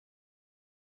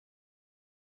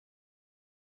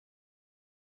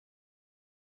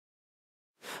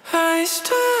I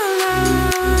still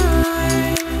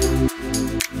lie,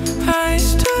 I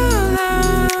still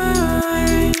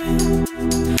lie,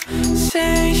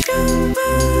 say you're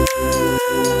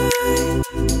mine,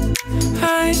 I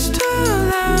still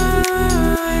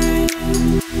lie,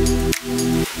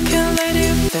 can't let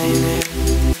you blame it,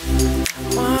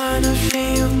 wanna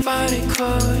feel your body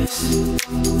close,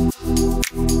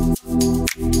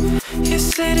 you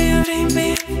said you need me.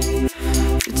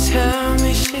 Tell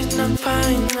me shit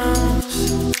nobody knows.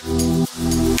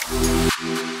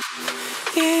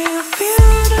 You're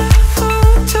beautiful,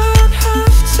 don't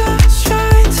have to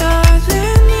try,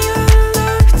 darling. You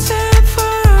look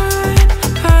divine.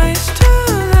 I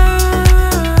still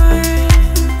lie,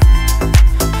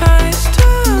 I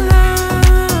still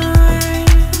lie.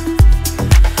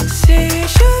 See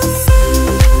you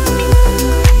lie,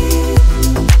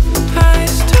 I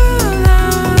still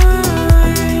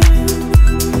lie.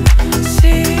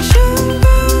 See you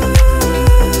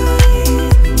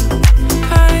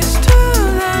I still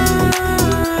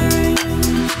lie.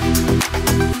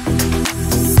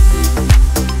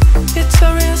 It's a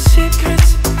real secret.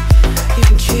 You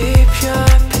can keep your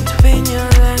eye between your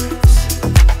legs.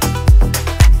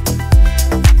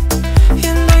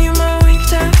 You know you're my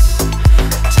weakness.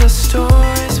 Tell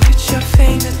stories with your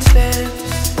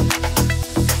fingertips.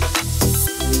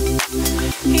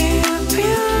 You're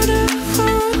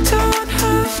beautiful, don't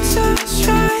have to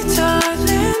try,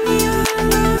 darling. You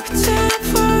look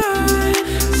divine.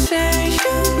 Say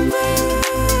you're mine.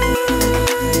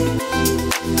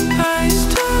 I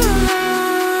still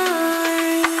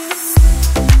lie,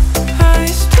 I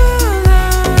still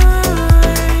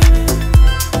lie,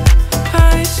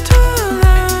 I still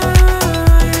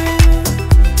lie.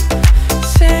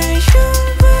 Say you're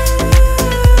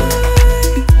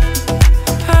mine.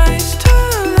 I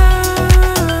still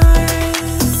lie,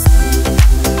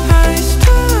 I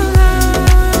still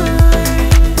lie,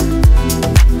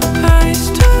 I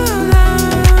still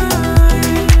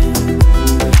lie.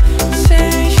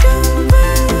 Say you're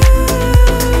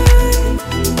mine.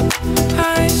 I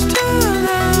still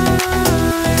lie.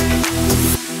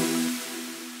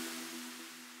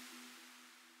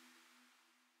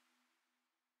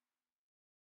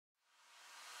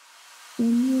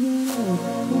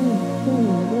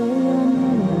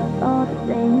 All the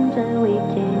danger we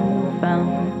came from,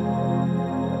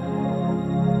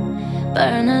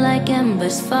 burning like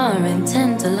embers, far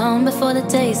intent, long before the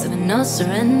days of no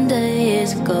surrender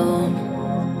is gone.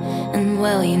 And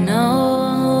well, you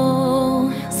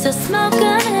know, so smoke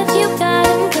on if you got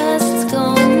 'em, 'cause it's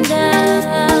going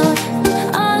down.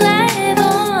 All I ever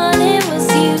wanted was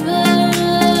you.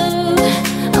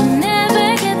 I'll never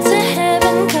get to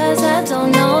heaven 'cause I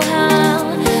don't know how.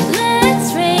 Let's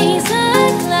raise a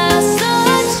glass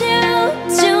on you,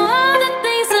 to all the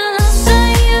things I lost on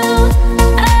you.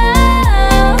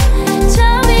 Oh,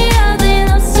 tell me how they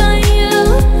lost on you.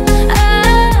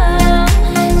 Oh,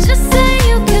 just say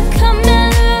you could come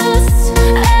and lose.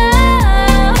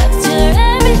 Oh, after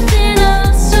everything I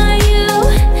lost on you,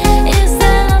 is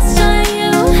that lost on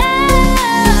you? Oh,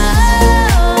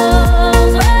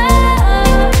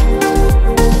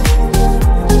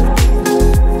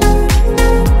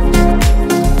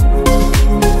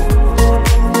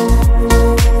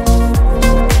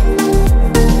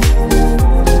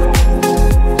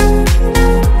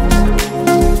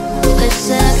 wish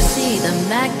that I could see the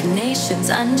machinations,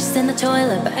 understand the toil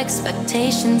of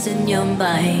expectations in your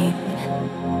mind.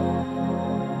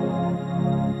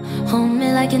 Hold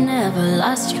me like you never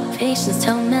lost your patience.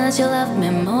 Tell me that you love me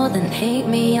more than hate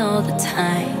me all the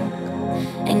time.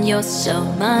 And you're so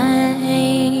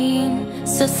mine.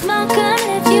 So smoke on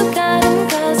if you got 'em,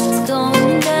 'cause it's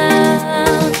going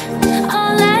down.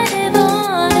 All I ever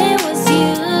wanted was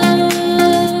you.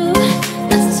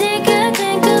 Let's take a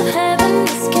drink of heaven,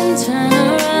 this can turn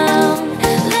around.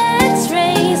 Let's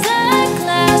raise a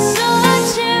glass on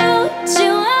you, to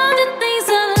all the things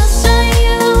I lost on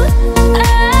you.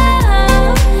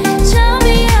 Oh, tell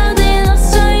me how they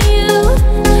lost on you.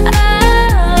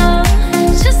 Oh,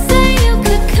 just say you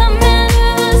could come and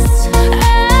lose.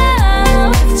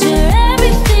 Oh, after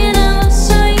everything I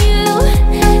lost on you,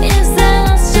 is that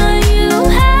lost on you?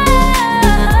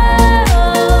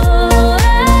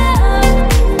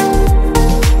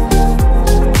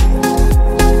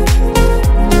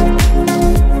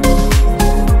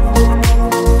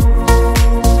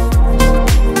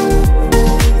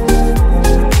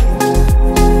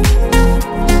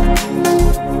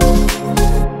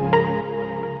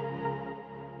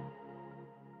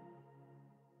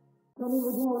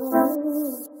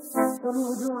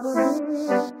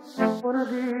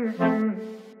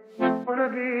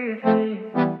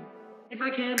 If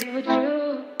I can't be with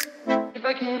you, if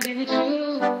I can't be with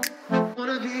you,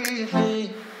 wanna be a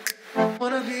thing,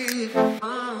 wanna be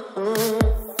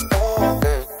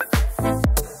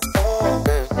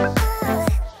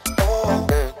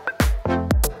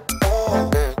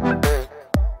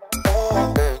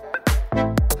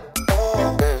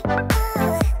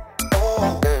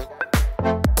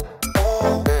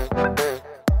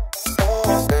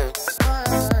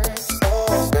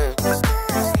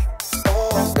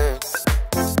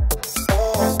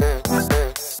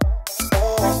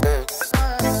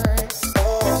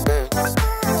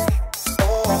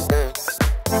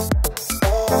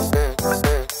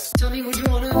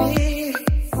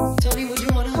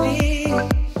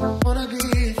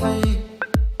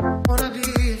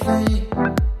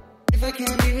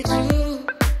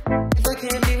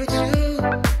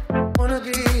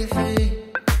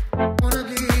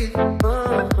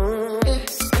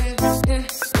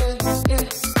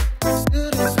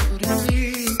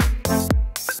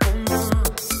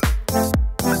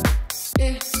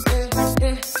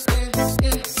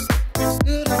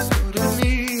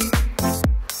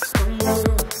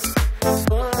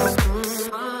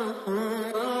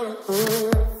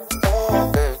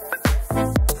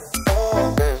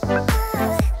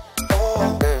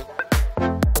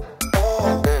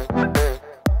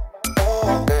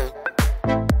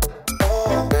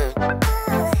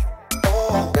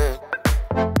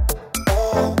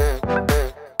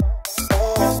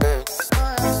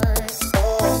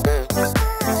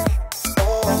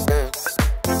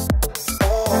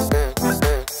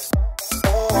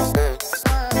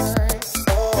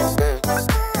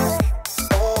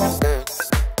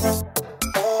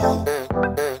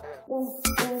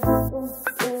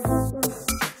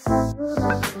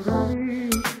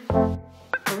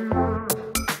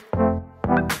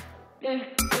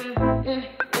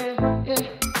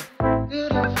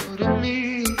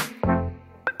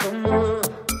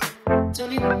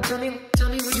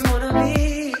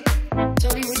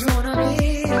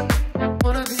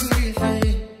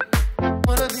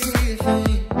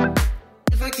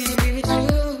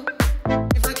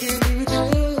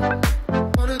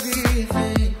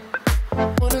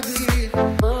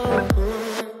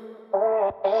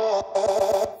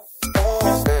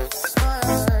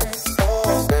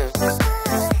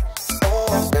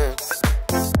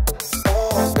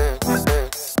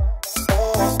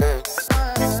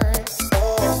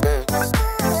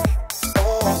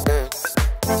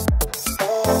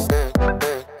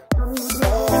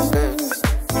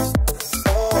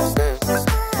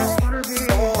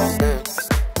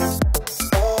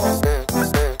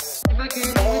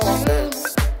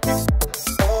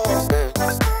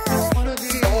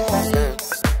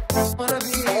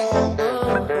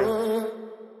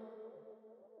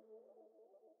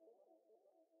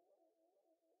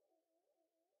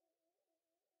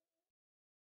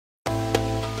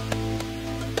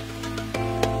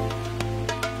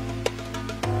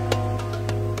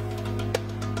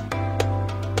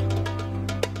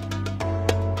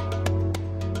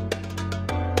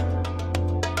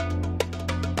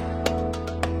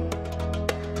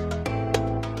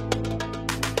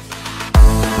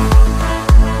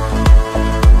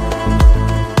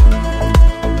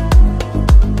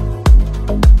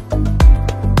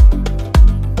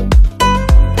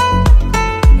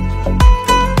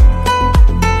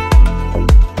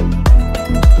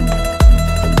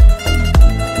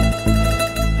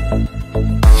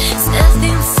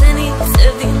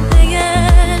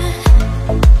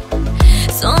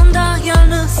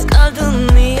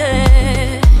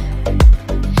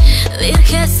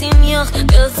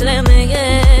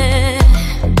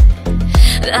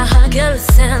Daha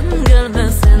gelsen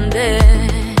gelmesen de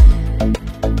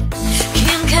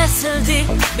kim kesildi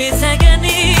bize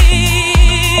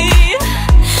gelip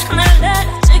neler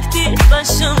çekti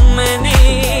başım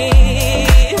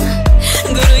benim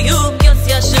Guruyup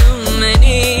gözyaşım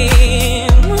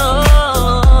benim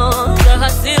Daha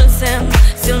silsem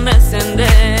silmesen de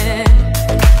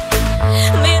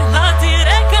bir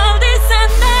hatire kaldı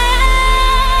sende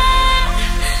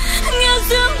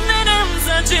Gözümlerim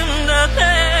saçımda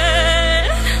de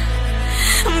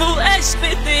Bu aşk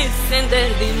bitti sen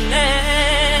derdinle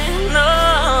No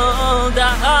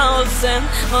daha olsan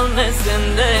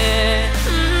olmasın de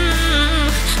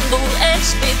Bu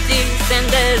aşk bitti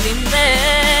sen derdinle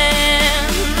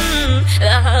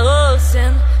Daha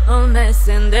olsan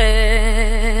olmasın de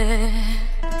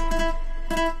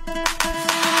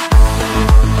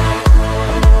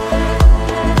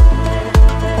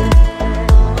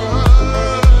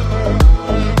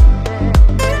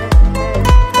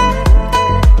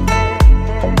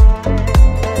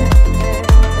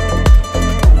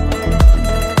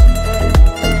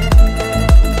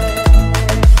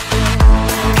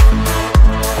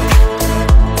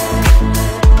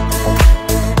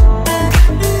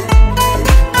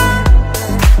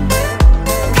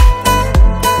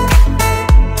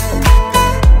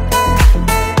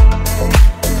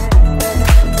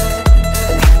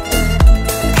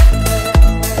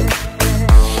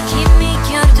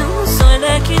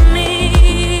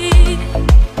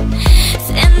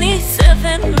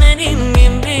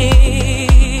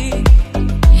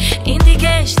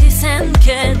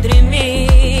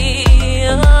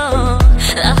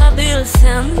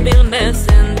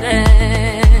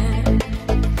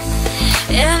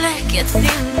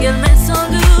Sensin gelmez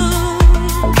oldum.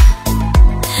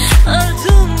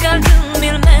 Öldüm kaldım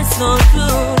bilmez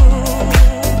oldum.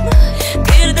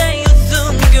 Birden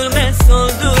yüzüm gülmez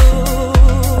oldu.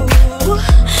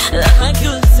 Daha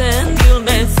gülsen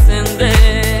gülmezsen de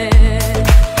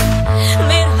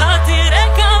bir hatire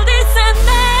kaldı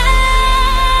sende.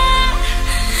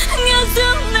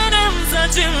 Gözümlerim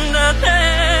saçımda de.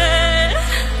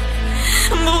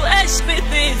 Bu aşk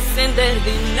bitti sen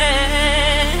derdinle.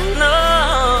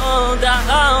 No,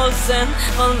 daha olsan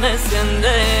olmasın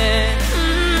de.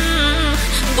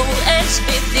 Bu aşk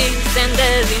bitti sen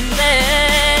derdinle.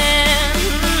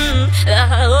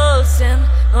 Daha olsan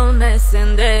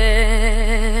olmasın de.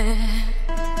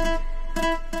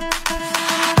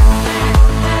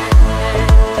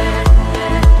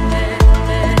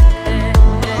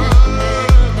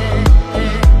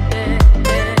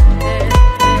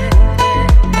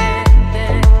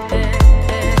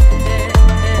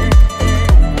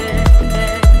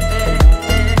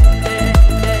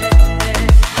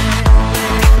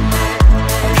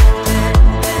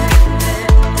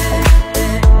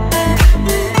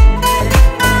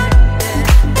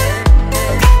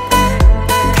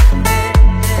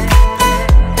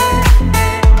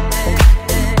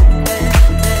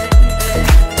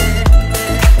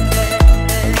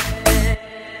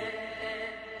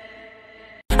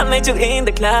 You in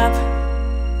the club,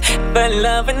 fell in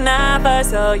love when I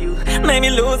first saw you. Made me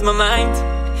lose my mind.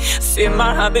 See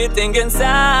my heart beating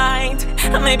inside.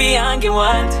 Maybe I'm getting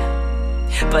wild,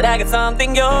 but I got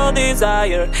something you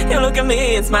desire. You look at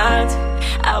me and smile.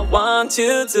 I want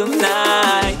you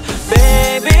tonight,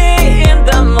 baby. In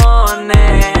the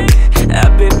morning,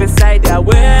 I'll be beside you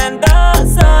when the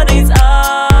sun is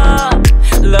up.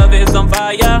 Love is on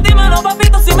fire. Dímelo,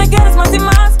 papito, si me quieres más y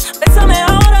más. Bésame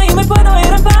ahora y me puedo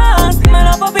ir en paz.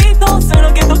 Dímelo, papito, soy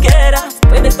lo que tú quieras.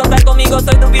 Puedes contar conmigo,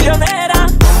 soy tu billonera.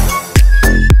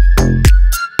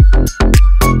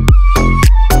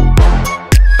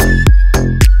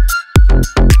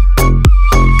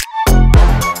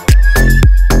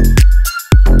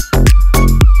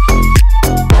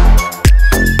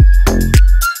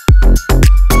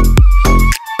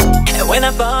 And when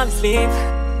I fall asleep,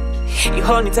 you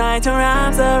hold me tight, your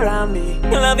arms around me.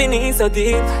 Your loving is so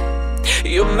deep.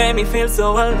 You make me feel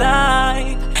so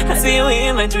alive. I see you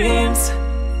in my dreams.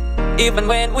 Even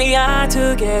when we are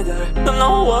together, don't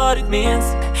know what it means.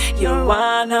 You're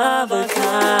one of a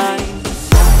kind.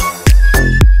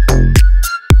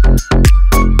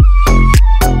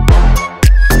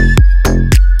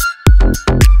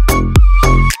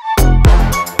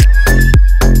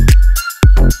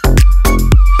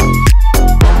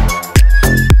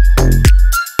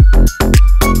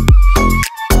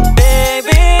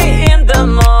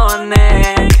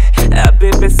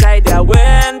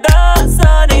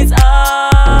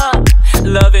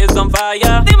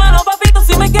 Dímelo, papito,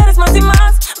 si me quieres más y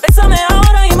más. Bésame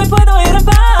ahora y me puedo ir en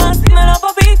paz. Dímelo,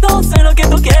 papito, sé lo que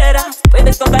tú quieras.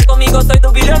 Puedes contar conmigo, soy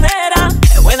tu billonera.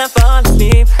 And when I fall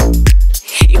asleep,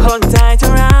 you hold me tight,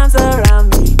 your arms around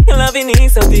me. Your loving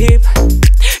is so deep.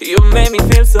 You make me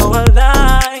feel so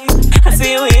alive. I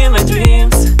see you in my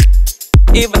dreams.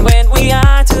 Even when we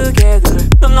are together,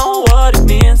 don't know what it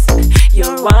means.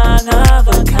 You're one of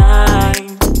a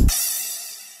kind.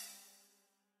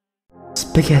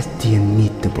 Spaghetti and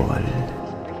meatball,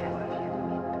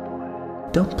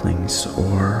 dumplings,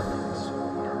 or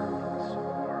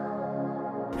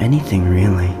anything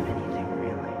really.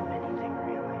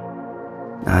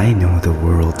 I know the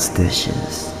world's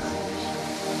dishes.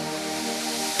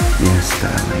 Yes,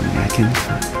 darling, I can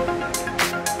cook.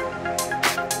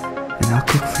 And I'll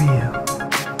cook for you.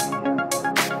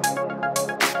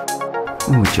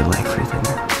 What would you like for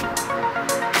dinner?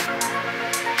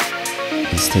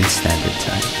 Eastern Standard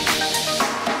Time.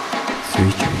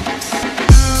 3 drinks.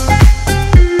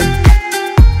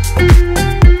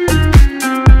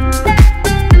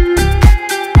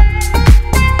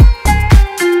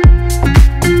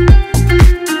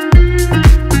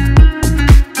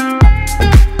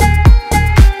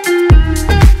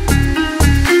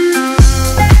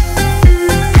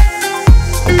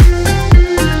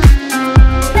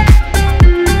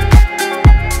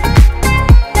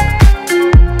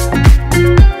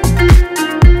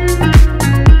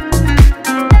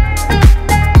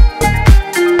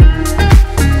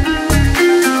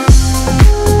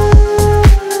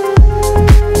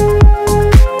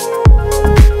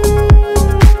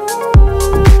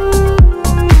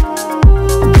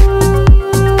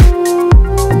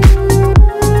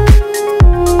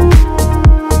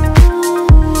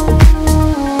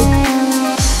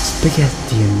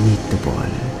 Spaghetti and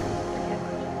meatball,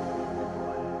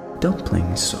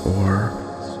 dumplings, or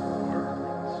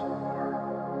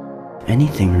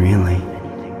Anything really.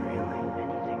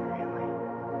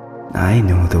 I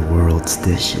know the world's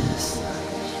dishes.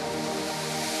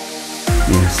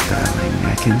 Your styling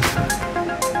I can cook.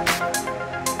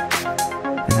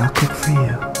 And I'll cook for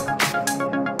you.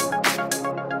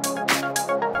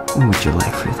 What would you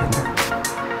like for dinner?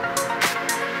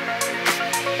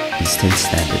 Eastern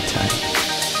Standard Time.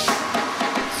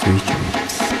 Sweet dreams.